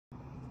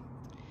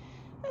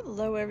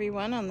Hello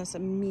everyone on this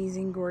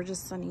amazing, gorgeous,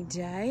 sunny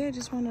day. I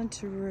just wanted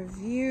to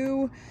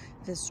review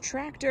this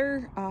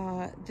tractor.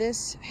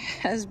 This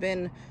has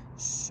been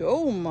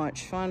so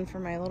much fun for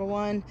my little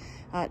one.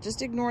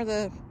 Just ignore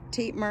the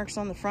tape marks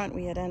on the front.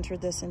 We had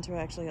entered this into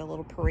actually a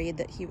little parade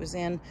that he was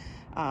in.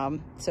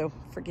 So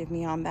forgive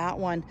me on that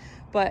one,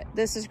 but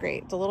this is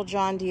great. The little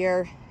John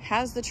Deere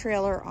has the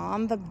trailer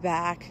on the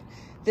back.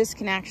 This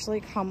can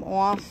actually come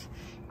off.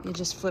 You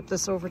just flip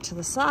this over to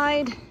the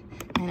side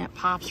and it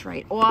pops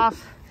right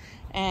off.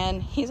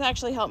 And he's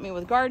actually helped me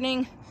with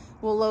gardening.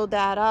 We'll load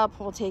that up.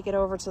 We'll take it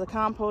over to the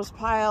compost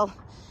pile.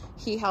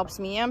 He helps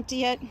me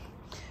empty it.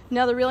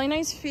 Now, the really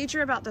nice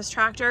feature about this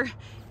tractor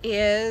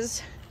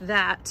is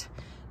that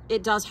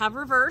it does have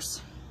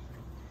reverse.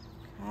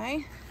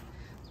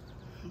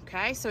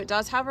 Okay, so it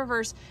does have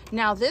reverse.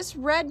 Now this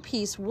red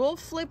piece will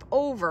flip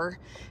over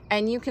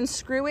and you can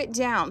screw it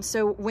down.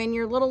 So when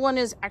your little one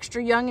is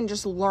extra young and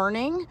just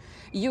learning,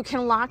 you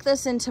can lock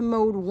this into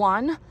mode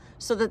 1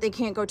 so that they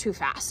can't go too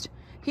fast.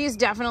 He's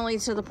definitely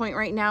to the point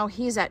right now,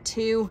 he's at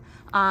 2.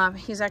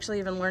 He's actually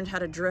even learned how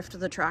to drift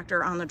the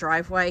tractor on the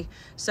driveway.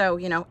 So,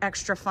 you know,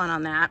 extra fun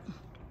on that.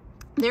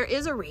 There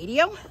is a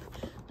radio.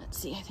 Let's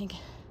see, I think,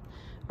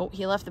 oh,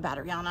 he left the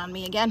battery on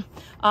me again.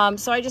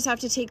 So I just have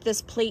to take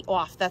this plate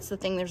off. That's the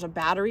thing, there's a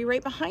battery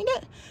right behind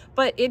it,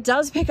 but it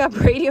does pick up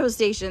radio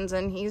stations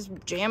and he's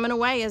jamming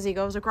away as he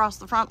goes across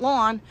the front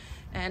lawn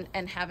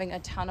and having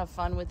a ton of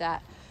fun with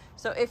that.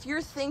 So if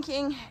you're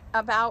thinking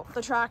about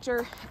the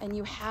tractor and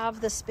you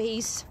have the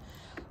space,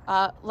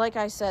 like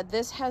I said,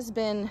 this has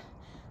been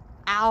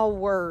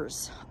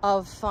hours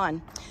of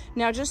fun.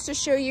 Now, just to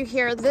show you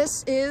here,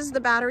 this is the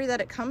battery that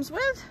it comes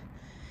with.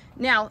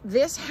 Now,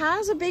 this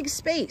has a big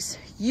space.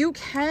 You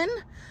can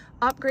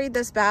upgrade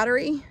this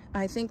battery.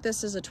 I think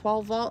this is a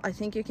 12 volt. I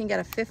think you can get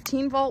a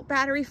 15 volt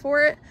battery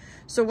for it.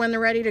 So when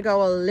they're ready to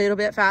go a little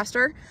bit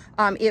faster,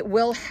 it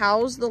will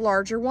house the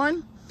larger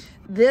one.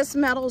 This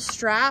metal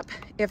strap,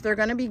 if they're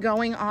going to be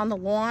going on the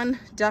lawn,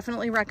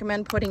 definitely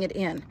recommend putting it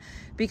in,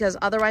 because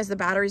otherwise the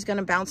battery's going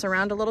to bounce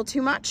around a little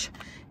too much,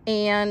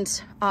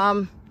 and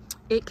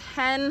it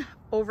can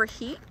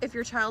overheat if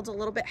your child's a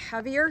little bit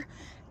heavier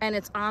and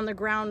it's on the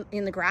ground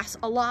in the grass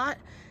a lot.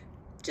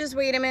 Just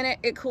wait a minute,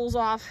 it cools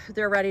off,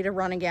 they're ready to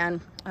run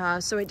again.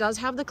 So it does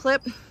have the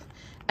clip,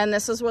 and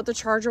this is what the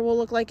charger will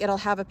look like. It'll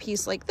have a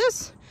piece like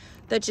this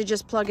that you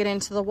just plug it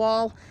into the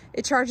wall.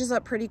 It charges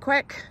up pretty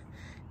quick.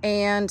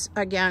 And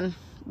again,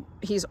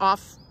 he's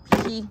off,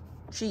 the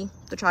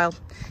child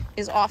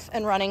is off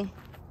and running,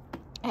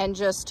 and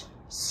just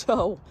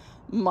so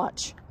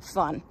much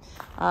fun.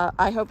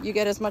 I hope you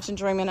get as much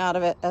enjoyment out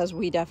of it as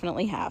we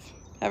definitely have.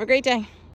 Have a great day.